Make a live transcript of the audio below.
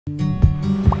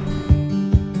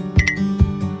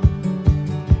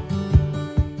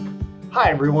Hi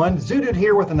everyone, Zoodude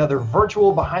here with another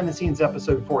virtual behind-the-scenes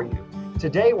episode for you.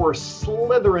 Today we're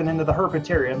slithering into the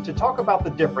herpetarium to talk about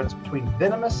the difference between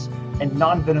venomous and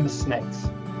non-venomous snakes.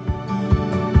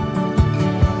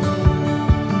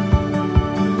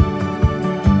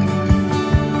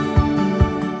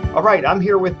 All right, I'm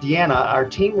here with Deanna, our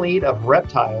team lead of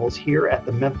reptiles here at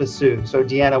the Memphis Zoo. So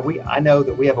Deanna, I know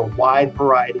that we have a wide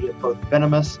variety of both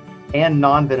venomous and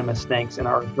non-venomous snakes in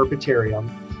our herpetarium.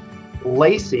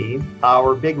 Lacey,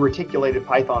 our big reticulated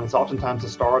python, is oftentimes the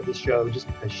star of the show just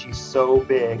because she's so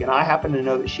big, and I happen to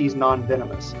know that she's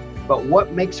non-venomous. But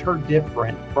what makes her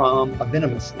different from a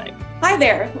venomous snake? Hi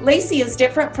there. Lacey is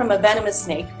different from a venomous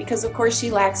snake because, of course,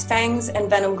 she lacks fangs and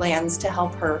venom glands to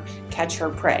help her catch her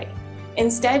prey.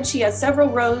 Instead, she has several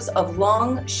rows of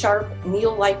long, sharp,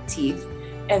 needle-like teeth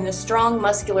and a strong,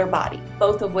 muscular body,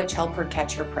 both of which help her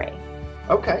catch her prey.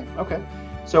 Okay.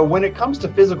 So when it comes to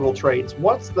physical traits,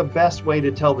 what's the best way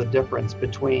to tell the difference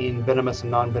between venomous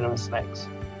and non-venomous snakes?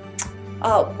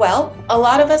 Well, a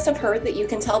lot of us have heard that you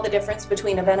can tell the difference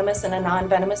between a venomous and a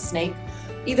non-venomous snake,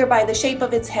 either by the shape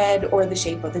of its head or the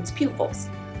shape of its pupils.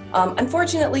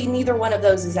 Unfortunately, neither one of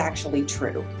those is actually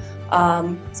true.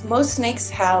 Most snakes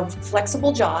have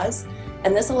flexible jaws,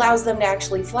 and this allows them to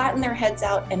actually flatten their heads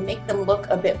out and make them look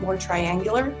a bit more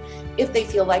triangular if they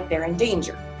feel like they're in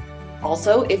danger.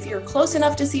 Also, if you're close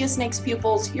enough to see a snake's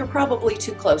pupils, you're probably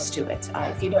too close to it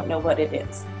if you don't know what it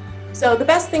is. So the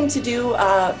best thing to do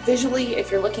visually,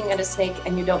 if you're looking at a snake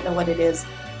and you don't know what it is,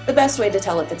 the best way to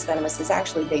tell if it's venomous is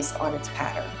actually based on its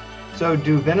pattern. So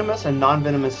do venomous and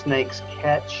non-venomous snakes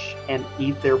catch and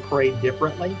eat their prey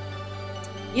differently?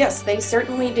 Yes, they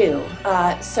certainly do.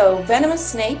 So venomous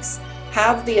snakes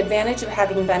have the advantage of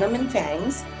having venom and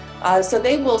fangs. So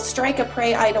they will strike a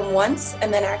prey item once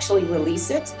and then actually release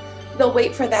it. They'll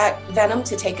wait for that venom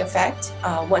to take effect.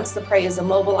 Once the prey is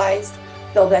immobilized,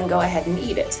 they'll then go ahead and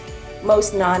eat it.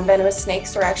 Most non-venomous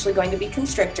snakes are actually going to be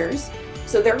constrictors,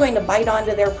 so they're going to bite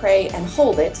onto their prey and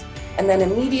hold it, and then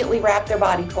immediately wrap their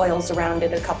body coils around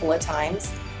it a couple of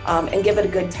times and give it a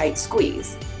good tight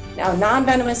squeeze. Now,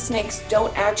 non-venomous snakes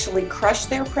don't actually crush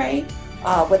their prey.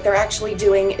 What they're actually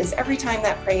doing is every time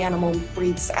that prey animal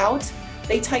breathes out,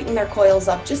 they tighten their coils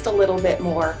up just a little bit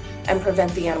more and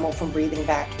prevent the animal from breathing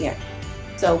back in.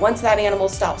 So once that animal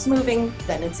stops moving,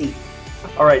 then it's eaten.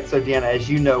 All right, so Deanna, as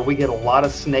you know, we get a lot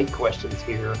of snake questions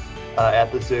here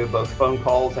at the zoo, both phone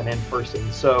calls and in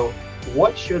person. So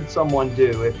what should someone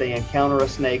do if they encounter a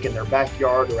snake in their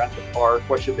backyard or at the park?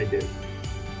 What should they do?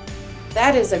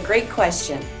 That is a great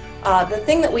question. The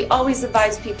thing that we always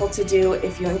advise people to do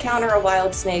if you encounter a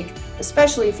wild snake,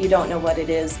 especially if you don't know what it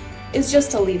is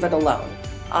just to leave it alone.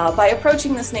 By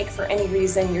approaching the snake for any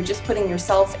reason, you're just putting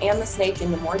yourself and the snake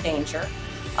into more danger.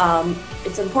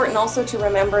 It's important also to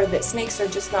remember that snakes are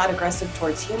just not aggressive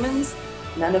towards humans.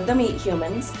 None of them eat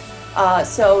humans.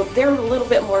 So they're a little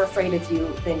bit more afraid of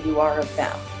you than you are of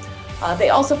them.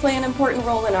 They also play an important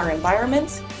role in our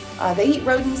environment. They eat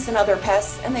rodents and other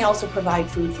pests, and they also provide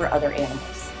food for other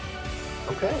animals.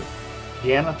 Okay.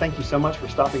 Deanna, thank you so much for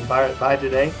stopping by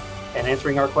today and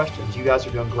answering our questions. You guys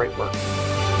are doing great work.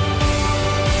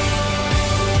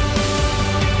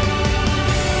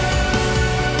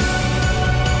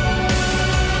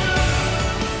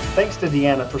 Thanks to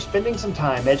Deanna for spending some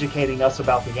time educating us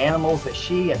about the animals that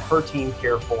she and her team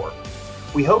care for.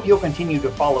 We hope you'll continue to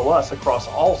follow us across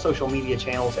all social media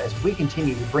channels as we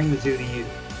continue to bring the zoo to you.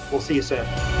 We'll see you soon.